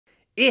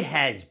It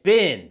has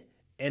been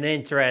an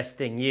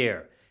interesting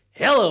year.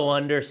 Hello,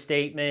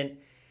 understatement.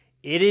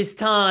 It is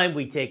time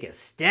we take a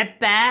step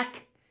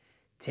back,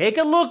 take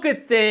a look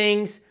at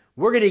things.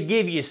 We're going to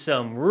give you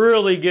some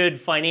really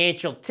good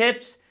financial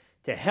tips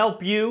to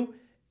help you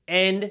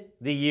end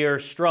the year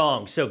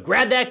strong. So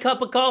grab that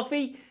cup of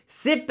coffee,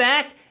 sit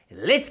back,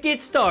 and let's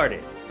get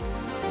started.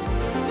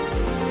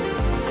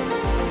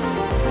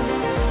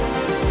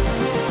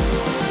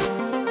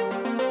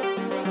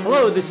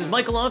 Hello, this is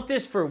Michael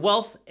Loftus for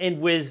Wealth and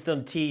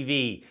Wisdom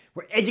TV,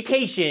 where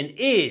education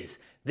is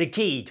the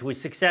key to a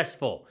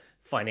successful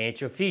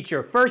financial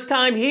future. First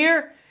time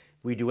here,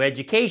 we do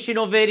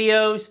educational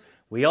videos.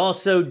 We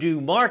also do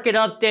market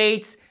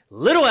updates,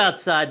 little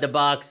outside the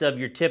box of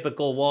your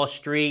typical Wall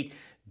Street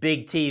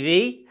big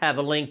TV. Have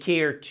a link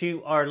here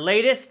to our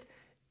latest,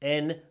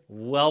 and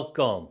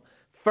welcome.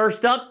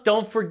 First up,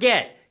 don't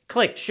forget,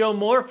 click show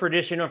more for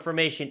additional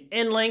information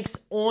and links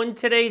on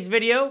today's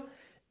video.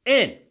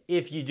 And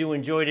if you do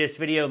enjoy this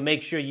video,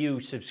 make sure you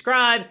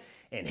subscribe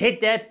and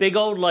hit that big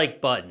old like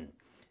button.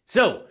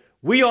 So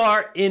we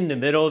are in the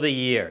middle of the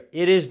year.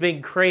 It has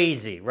been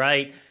crazy,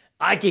 right?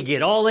 I could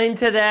get all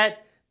into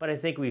that, but I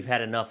think we've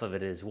had enough of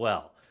it as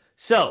well.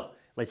 So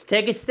let's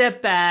take a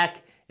step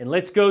back and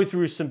let's go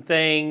through some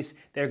things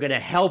that are going to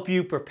help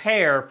you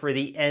prepare for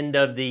the end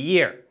of the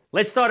year.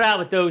 Let's start out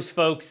with those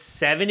folks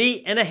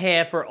 70 and a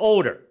half or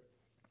older.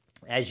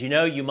 As you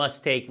know, you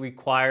must take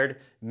required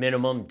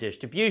minimum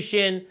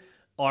distribution,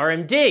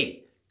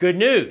 RMD. Good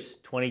news,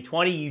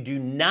 2020, you do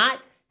not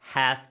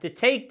have to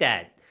take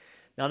that.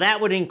 Now that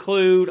would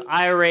include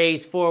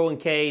IRAs,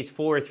 401ks,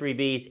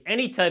 403bs,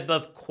 any type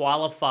of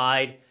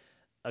qualified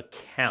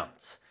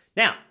accounts.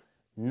 Now,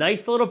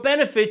 nice little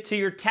benefit to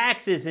your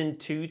taxes in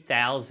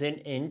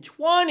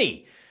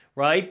 2020,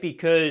 right?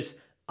 Because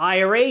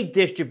IRA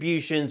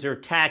distributions are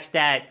taxed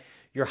at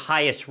your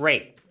highest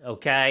rate,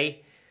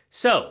 okay?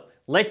 So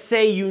let's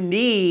say you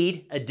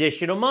need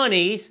additional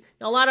monies.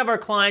 Now, a lot of our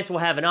clients will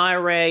have an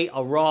IRA,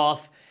 a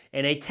Roth,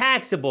 and a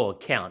taxable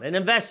account, an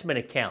investment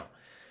account.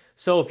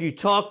 So if you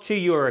talk to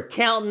your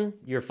accountant,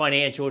 your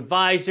financial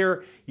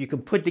advisor, you can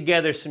put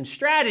together some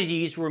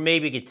strategies where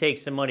maybe you could take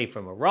some money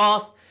from a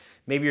Roth.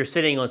 Maybe you're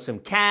sitting on some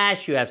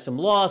cash, you have some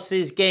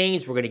losses,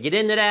 gains. We're going to get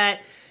into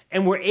that.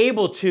 And we're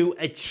able to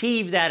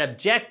achieve that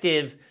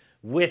objective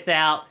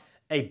without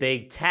a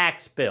big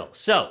tax bill.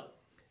 So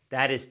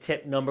that is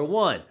tip number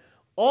one.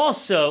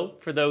 Also,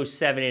 for those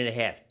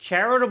 7.5,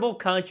 charitable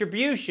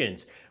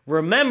contributions.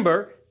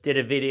 Remember, did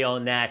a video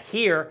on that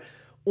here.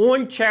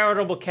 On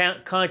charitable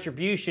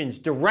contributions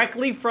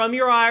directly from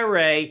your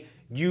IRA,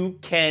 you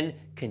can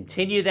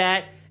continue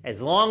that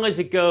as long as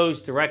it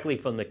goes directly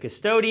from the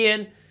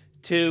custodian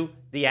to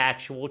the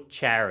actual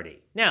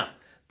charity. Now,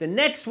 the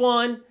next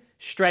one,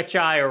 stretch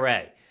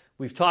IRA.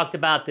 We've talked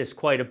about this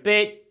quite a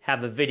bit,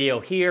 have a video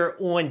here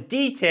on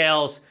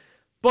details,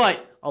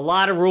 but a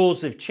lot of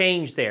rules have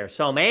changed there.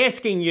 So I'm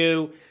asking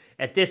you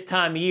at this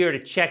time of year to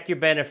check your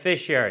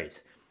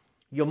beneficiaries.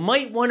 You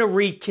might want to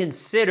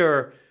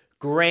reconsider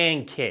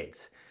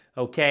grandkids,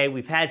 okay?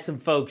 We've had some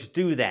folks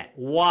do that.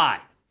 Why?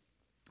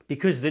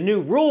 Because the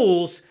new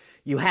rules,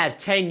 you have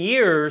 10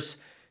 years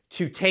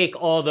to take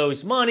all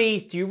those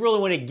monies. Do you really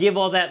want to give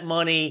all that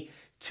money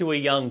to a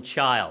young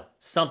child?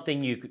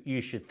 Something you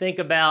should think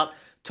about.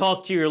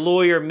 Talk to your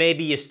lawyer.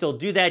 Maybe you still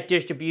do that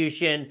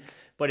distribution,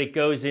 but it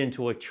goes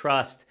into a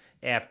trust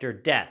after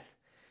death.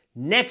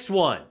 Next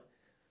one,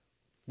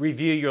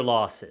 review your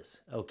losses,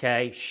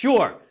 okay?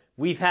 Sure,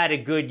 we've had a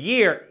good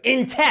year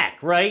in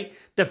tech, right?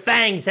 The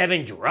FANGs have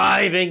been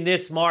driving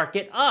this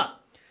market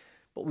up.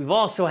 But we've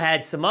also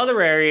had some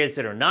other areas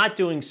that are not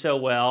doing so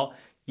well.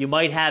 You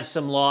might have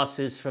some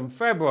losses from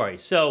February.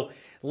 So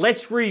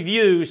let's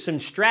review some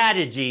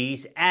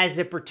strategies as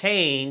it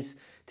pertains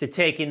to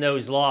taking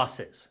those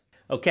losses.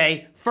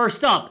 Okay,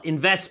 first up,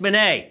 investment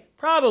A.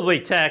 Probably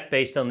tech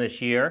based on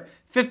this year.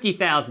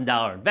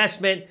 $50,000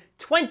 investment,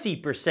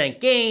 20%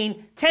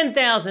 gain,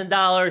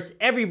 $10,000,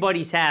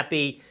 everybody's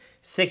happy.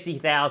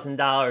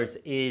 $60,000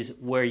 is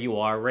where you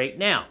are right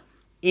now.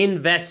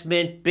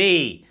 Investment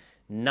B,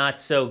 not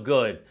so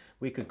good.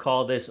 We could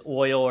call this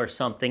oil or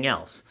something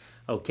else,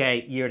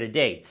 okay, year to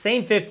date.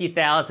 Same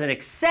 $50,000,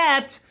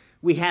 except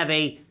we have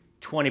a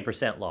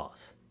 20%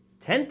 loss.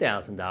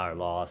 $10,000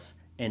 loss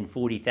and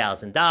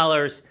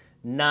 $40,000,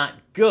 not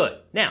good.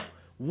 Now,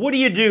 what do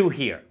you do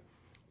here?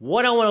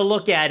 What I want to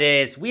look at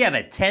is we have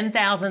a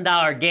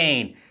 $10,000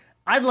 gain.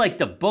 I'd like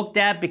to book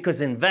that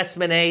because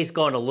investment A is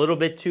going a little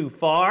bit too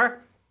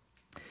far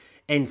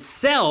and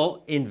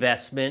sell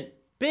investment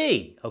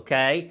B,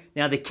 okay?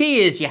 Now the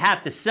key is you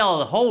have to sell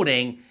the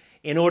holding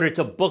in order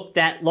to book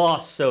that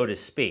loss, so to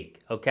speak,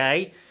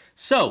 okay?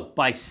 So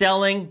by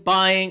selling,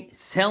 buying,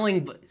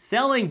 selling,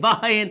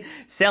 buying,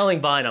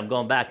 I'm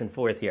going back and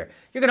forth here.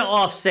 You're going to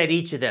offset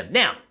each of them.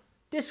 Now,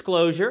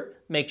 disclosure,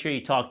 make sure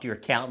you talk to your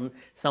accountant.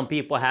 Some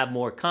people have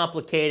more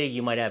complicated.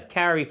 You might have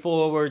carry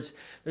forwards.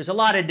 There's a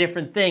lot of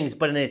different things,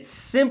 but in its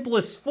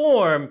simplest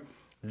form,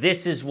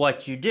 this is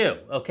what you do,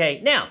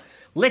 okay? Now,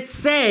 let's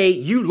say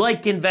you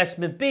like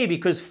investment B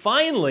because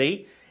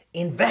finally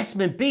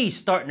investment B is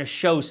starting to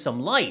show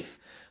some life.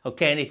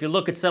 Okay, and if you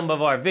look at some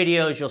of our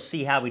videos, you'll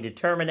see how we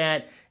determine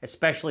that,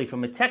 especially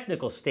from a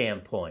technical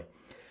standpoint.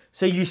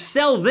 So you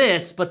sell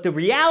this, but the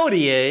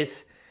reality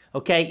is,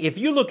 okay, if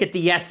you look at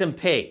the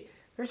S&P,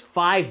 there's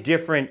 5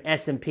 different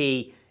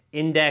S&P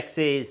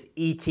indexes,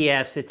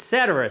 ETFs,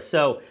 etc.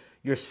 So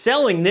you're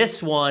selling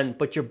this one,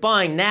 but you're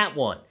buying that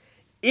one.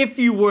 If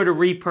you were to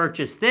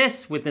repurchase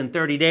this within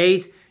 30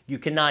 days, you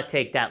cannot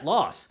take that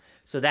loss.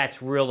 So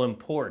that's real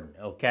important,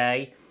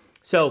 okay?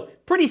 So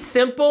pretty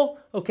simple,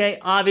 okay?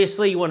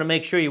 Obviously, you want to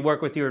make sure you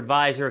work with your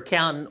advisor,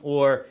 accountant,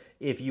 or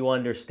if you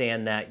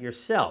understand that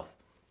yourself.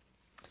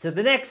 So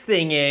the next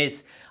thing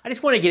is, I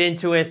just want to get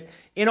into it.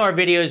 In our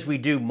videos, we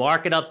do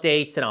market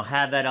updates, and I'll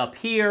have that up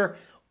here.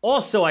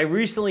 Also, I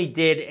recently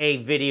did a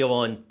video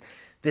on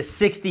the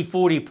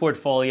 60-40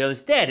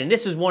 portfolios dead, and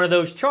this is one of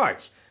those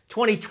charts,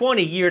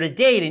 2020 year to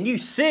date, and you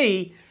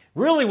see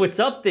really what's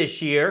up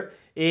this year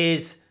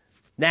is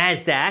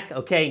NASDAQ,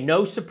 okay,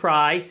 no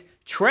surprise,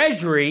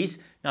 Treasuries.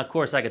 Now, of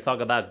course, I could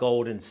talk about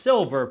gold and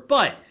silver,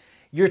 but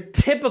your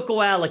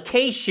typical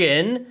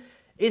allocation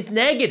is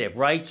negative,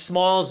 right?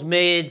 Smalls,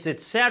 mids,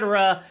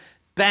 etc.,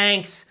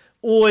 banks,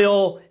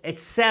 oil,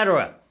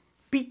 etc.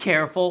 Be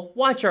careful.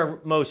 Watch our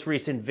most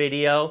recent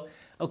video,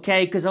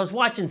 okay? Because I was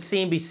watching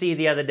CNBC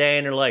the other day,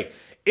 and they're like,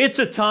 it's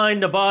a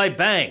time to buy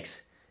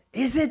banks.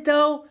 Is it,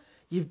 though?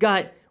 You've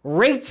got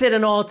rates at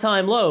an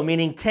all-time low,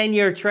 meaning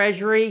 10-year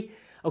Treasury.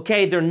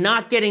 Okay, they're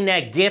not getting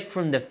that gift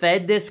from the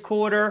Fed this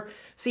quarter.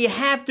 So you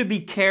have to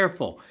be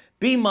careful.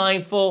 Be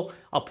mindful.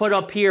 I'll put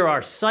up here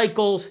our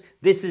cycles.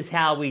 This is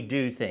how we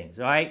do things,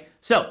 all right?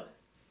 So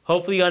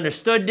hopefully you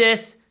understood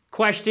this.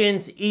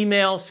 Questions,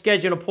 email,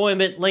 schedule an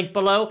appointment, link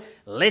below.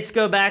 Let's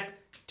go back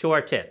to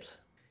our tips.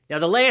 Now,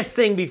 the last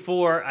thing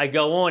before I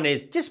go on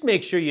is just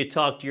make sure you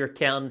talk to your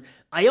accountant.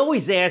 I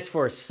always ask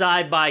for a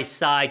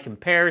side-by-side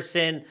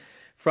comparison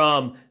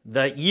from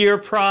the year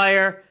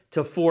prior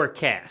to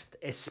forecast,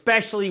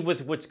 especially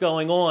with what's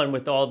going on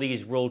with all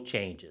these rule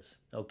changes,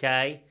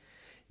 okay?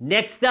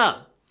 Next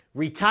up,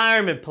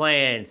 retirement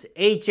plans,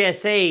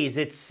 HSAs,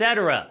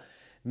 etc.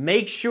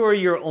 Make sure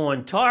you're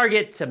on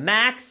target to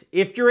max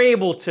if you're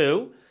able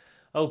to,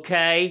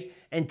 okay?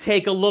 And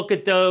take a look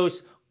at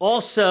those.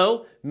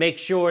 Also, make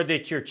sure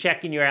that you're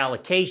checking your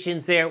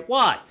allocations there.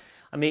 Why?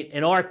 I mean,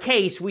 in our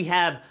case, we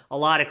have a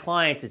lot of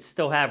clients that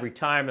still have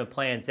retirement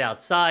plans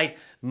outside.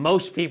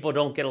 Most people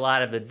don't get a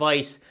lot of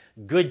advice.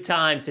 Good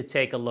time to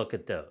take a look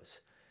at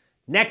those.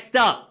 Next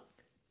up,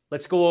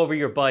 let's go over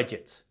your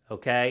budgets,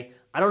 okay?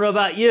 I don't know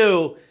about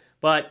you,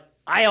 but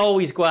I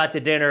always go out to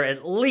dinner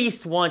at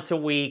least once a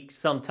week,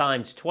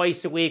 sometimes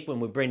twice a week when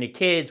we bring the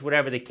kids,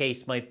 whatever the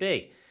case might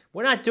be.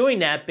 We're not doing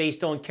that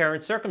based on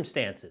current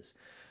circumstances.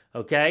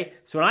 Okay,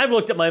 so when I've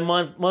looked at my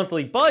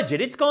monthly budget,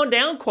 it's gone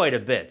down quite a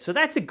bit. So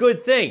that's a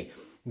good thing.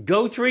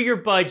 Go through your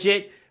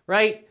budget,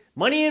 right?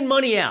 Money in,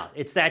 money out.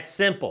 It's that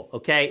simple,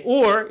 okay?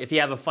 Or if you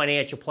have a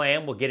financial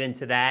plan, we'll get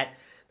into that.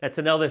 That's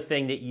another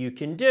thing that you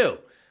can do,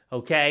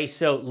 okay?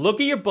 So look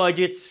at your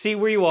budget, see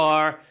where you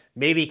are.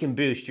 Maybe you can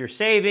boost your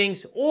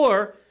savings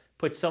or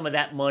put some of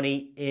that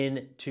money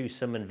into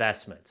some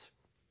investments.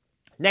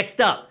 Next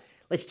up,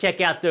 let's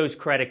check out those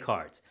credit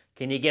cards.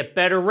 Can you get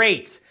better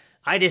rates?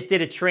 I just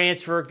did a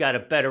transfer, got a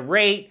better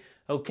rate,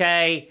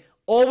 okay?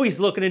 Always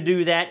looking to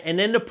do that. And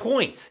then the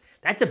points.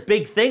 That's a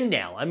big thing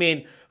now. I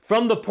mean,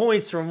 from the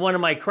points from one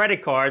of my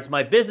credit cards,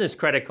 my business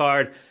credit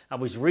card, I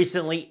was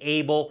recently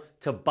able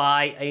to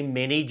buy a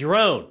mini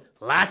drone.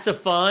 Lots of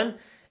fun.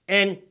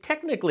 And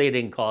technically it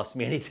didn't cost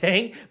me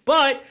anything.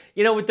 But,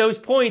 you know, with those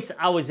points,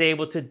 I was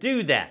able to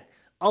do that.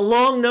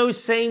 Along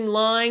those same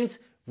lines,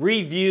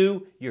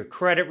 review your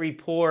credit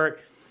report.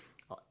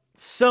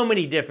 So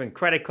many different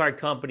credit card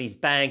companies,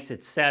 banks,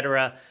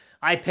 etc.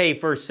 I pay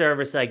for a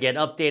service. I get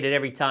updated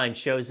every time it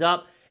shows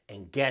up.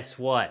 And guess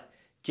what?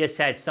 Just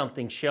had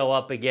something show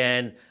up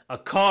again. A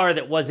car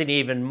that wasn't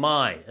even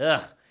mine.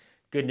 Ugh.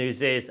 Good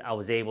news is I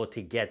was able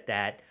to get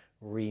that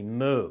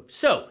removed.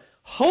 So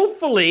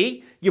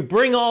hopefully you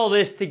bring all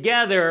this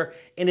together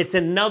and it's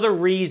another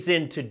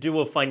reason to do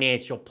a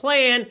financial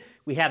plan.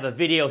 We have a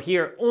video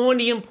here on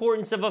the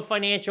importance of a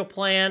financial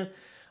plan.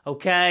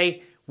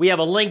 Okay. We have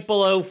a link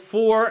below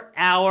for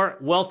our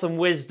Wealth and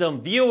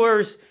Wisdom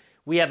viewers.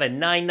 We have a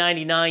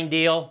 $9.99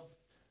 deal.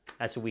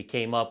 That's what we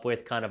came up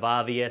with, kind of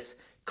obvious.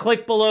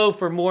 Click below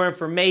for more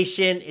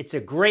information. It's a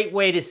great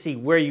way to see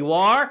where you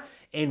are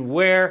and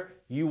where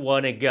you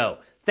want to go.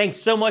 Thanks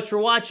so much for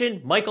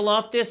watching. Michael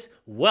Loftus,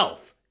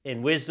 Wealth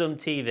and Wisdom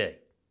TV.